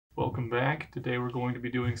Welcome back. Today we're going to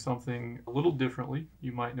be doing something a little differently.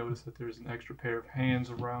 You might notice that there's an extra pair of hands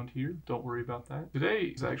around here. Don't worry about that.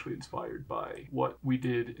 Today is actually inspired by what we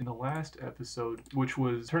did in the last episode, which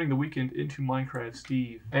was turning the weekend into Minecraft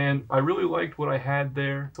Steve. And I really liked what I had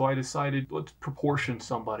there, so I decided let's proportion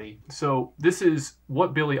somebody. So this is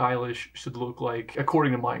what Billie Eilish should look like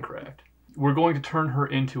according to Minecraft. We're going to turn her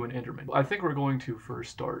into an Enderman. I think we're going to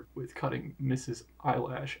first start with cutting Mrs.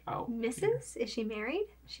 Eyelash out. Mrs.? Is she married?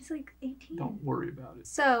 She's like 18. Don't worry about it.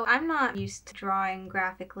 So I'm not used to drawing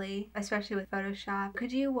graphically, especially with Photoshop.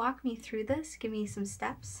 Could you walk me through this? Give me some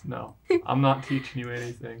steps? No, I'm not teaching you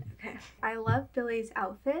anything. Okay. I love Billie's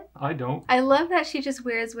outfit. I don't. I love that she just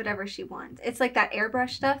wears whatever she wants. It's like that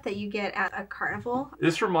airbrush stuff that you get at a carnival.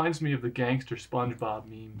 This reminds me of the gangster SpongeBob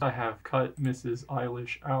meme. I have cut Mrs.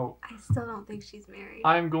 Eyelash out. I still don't think she's married.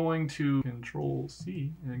 I'm going to Control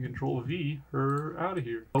C and Control V her out of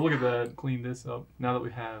here. Oh, look at that. Clean this up. Now that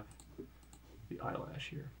we have the eyelash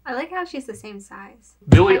here. I like how she's the same size.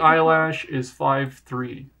 Billie Eyelash is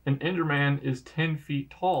 5'3". An Enderman is 10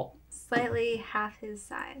 feet tall. Slightly half his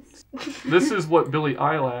size. This is what Billie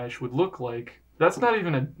Eyelash would look like. That's not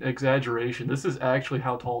even an exaggeration. This is actually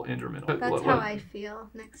how tall Enderman are. That's how I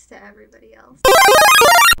feel next to everybody else.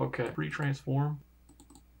 Okay, pre-transform.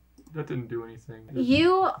 That didn't do anything.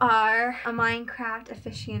 You are a Minecraft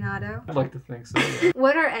aficionado. I'd like to think so, yeah.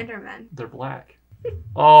 What are Endermen? They're black.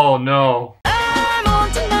 Oh no.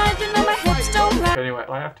 Anyway,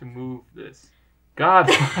 I have to move this. God,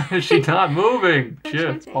 why is she not moving?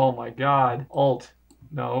 Shift. Oh my god. Alt.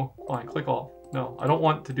 No. Fine, click off. No, I don't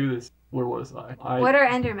want to do this. Where was I? What are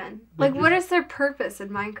Endermen? Like, what is their purpose in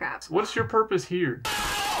Minecraft? What's your purpose here?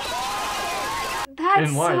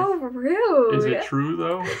 That's so rude. Is it true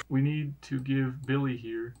though? We need to give Billie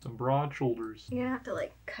here some broad shoulders. You're gonna have to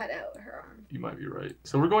like cut out her arm. You might be right.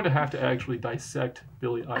 So we're going to have to actually dissect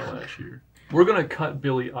Billie Eyelash here. We're gonna cut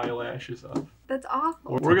Billie Eyelashes up. That's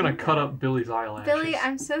awful. We're gonna cut up Billie's eyelashes. Billie,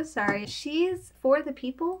 I'm so sorry. She's for the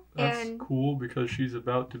people. That's cool because she's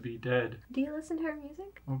about to be dead. Do you listen to her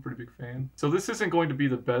music? I'm a pretty big fan. So this isn't going to be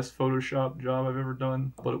the best Photoshop job I've ever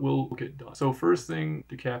done, but it will get done. So first thing,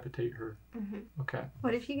 decapitate her. Okay.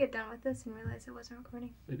 What if you get done with this and realize it wasn't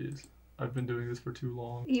recording? It is. I've been doing this for too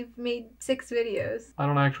long. You've made 6 videos. I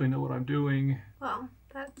don't actually know what I'm doing. Well,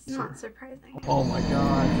 that's not surprising. Oh my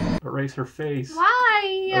god. Erase her face.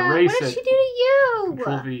 Why? Erase what did she do to you?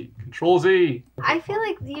 Control V. Control Z. I feel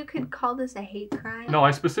like you could call this a hate crime. No,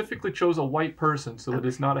 I specifically chose a white person so that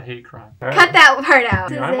it's not a hate crime. Cut that part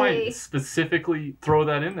out. Yeah, I might specifically throw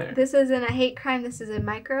that in there. This isn't a hate crime, this is a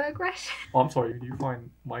microaggression. Oh, I'm sorry, do you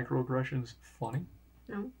find microaggressions funny?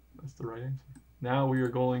 No. That's the right answer. Now we are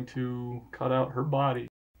going to cut out her body.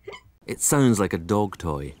 It sounds like a dog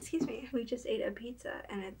toy. Excuse me, we just ate a pizza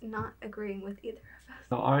and it's not agreeing with either of us.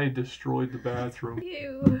 Now, I destroyed the bathroom.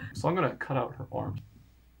 Ew. So I'm gonna cut out her arms.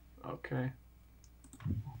 Okay.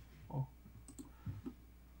 Oh.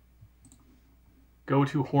 Go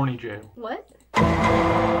to horny jail. What?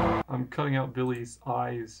 I'm cutting out Billie's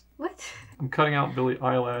eyes. What? I'm cutting out Billie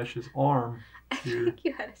Eyelash's arm here. I think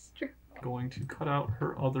you had a stroke. Going to cut out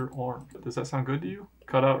her other arm. Does that sound good to you?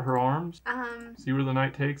 Cut out her arms? See where the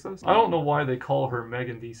night takes us? I don't know why they call her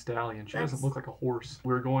Megan the Stallion. She doesn't look like a horse.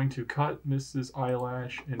 We're going to cut Mrs.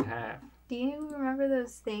 Eyelash in half. Do you remember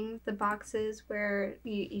those things, the boxes where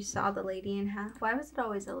you saw the lady in half? Why was it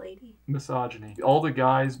always a lady? Misogyny. All the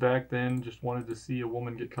guys back then just wanted to see a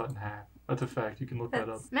woman get cut in half. That's a fact. You can look that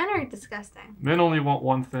up. Men are disgusting. Men only want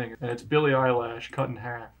one thing, and it's Billie Eyelash cut in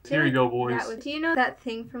half. Here you go, boys. Do you know that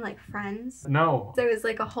thing from like Friends? No. There was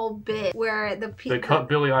like a whole bit where they cut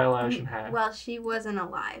Billie Eyelash in half. Well, she wasn't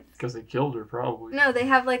alive. Because they killed her, probably. No, they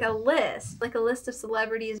have like a list of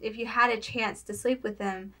celebrities. If you had a chance to sleep with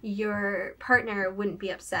them, your partner wouldn't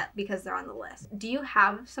be upset because they're on the list. Do you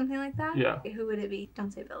have something like that? Yeah. Who would it be?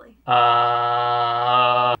 Don't say Billie.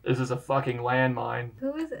 This is a fucking landmine.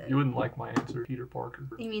 Who is it? You wouldn't like my answer. Peter Parker.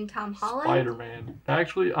 You mean Tom Holland? Spider-Man.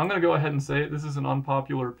 Actually, I'm gonna go ahead and say it. This is an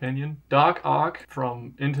unpopular opinion. Doc Ock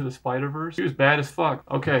from Into the Spider-Verse. He was bad as fuck.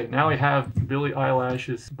 Okay, now we have Billie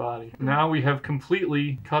Eilash's body. Now we have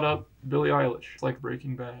completely cut up Billie Eilish. It's like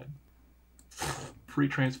Breaking Bad. Free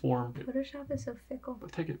transform. Photoshop is so fickle.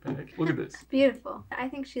 But take it back. Look at this. Beautiful. I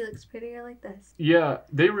think she looks prettier like this. Yeah,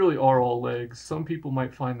 they really are all legs. Some people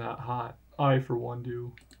might find that hot. I, for one,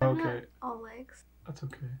 do. Okay. All legs. That's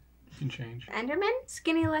okay. You can change. Enderman?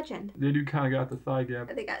 Skinny legend. They do kind of got the thigh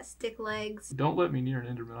gap. They got stick legs. Don't let me near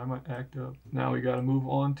an Enderman. I might act up. Now we gotta move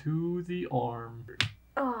on to the arm.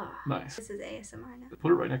 Oh. Nice. This is ASMR now.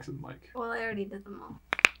 Put it right next to the mic. Well, I already did them all.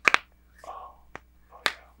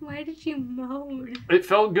 Why did you moan? It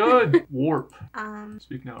felt good. Warp.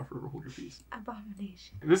 Speak now or forever hold your peace.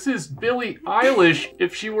 Abomination. This is Billie Eilish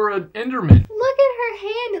if she were an Enderman. Look at her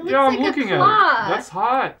hand. It looks Yeah, I'm like looking a at claw. it. That's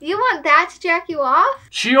hot. You want that to jack you off?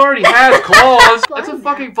 She already has claws. That's a Blind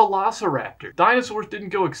fucking velociraptor. Dinosaurs didn't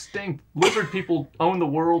go extinct. Lizard people own the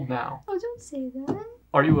world now. Oh, don't say that.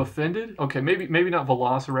 Are you offended? Okay, maybe not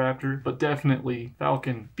velociraptor, but definitely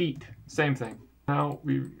falcon feet. Same thing. Now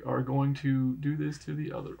we are going to do this to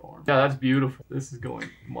the other arm. Yeah, that's beautiful. This is going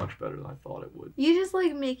much better than I thought it would. You just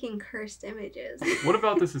like making cursed images. What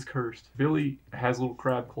about this is cursed? Billie has little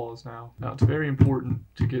crab claws now. Now it's very important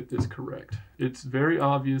to get this correct. It's very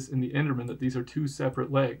obvious in the Enderman that these are two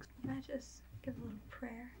separate legs. Can I just give a little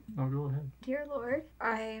prayer? Oh, go ahead. Dear Lord,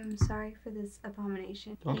 I am sorry for this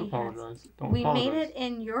abomination. Don't apologize. Don't We apologize. made it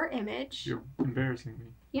in your image. You're embarrassing me.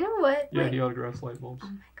 You know what? Yeah, Wait. he autographs light bulbs. Oh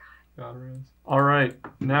my god. Got her ass. All right,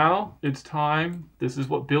 now it's time. This is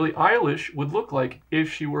what Billie Eilish would look like if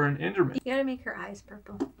she were an Enderman. You gotta make her eyes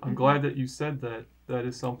purple. I'm glad that you said that. That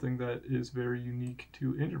is something that is very unique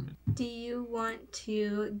to Enderman. Do you want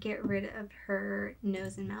to get rid of her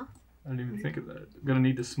nose and mouth? I didn't even think of that. I'm gonna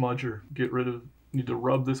need to smudge her. Need to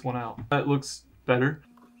rub this one out. That looks better.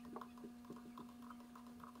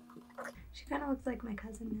 She kind of looks like my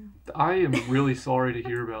cousin now. I am really sorry to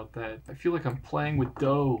hear about that. I feel like I'm playing with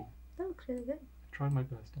dough. That looks really good. I tried my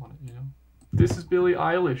best on it, you know? This is Billie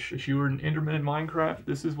Eilish. If she were an Enderman in Minecraft,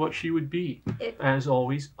 this is what she would be. As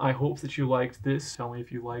always, I hope that you liked this. Tell me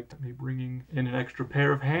if you liked me bringing in an extra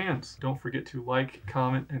pair of hands. Don't forget to like,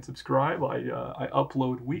 comment, and subscribe. I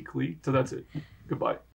upload weekly. So that's it. Goodbye.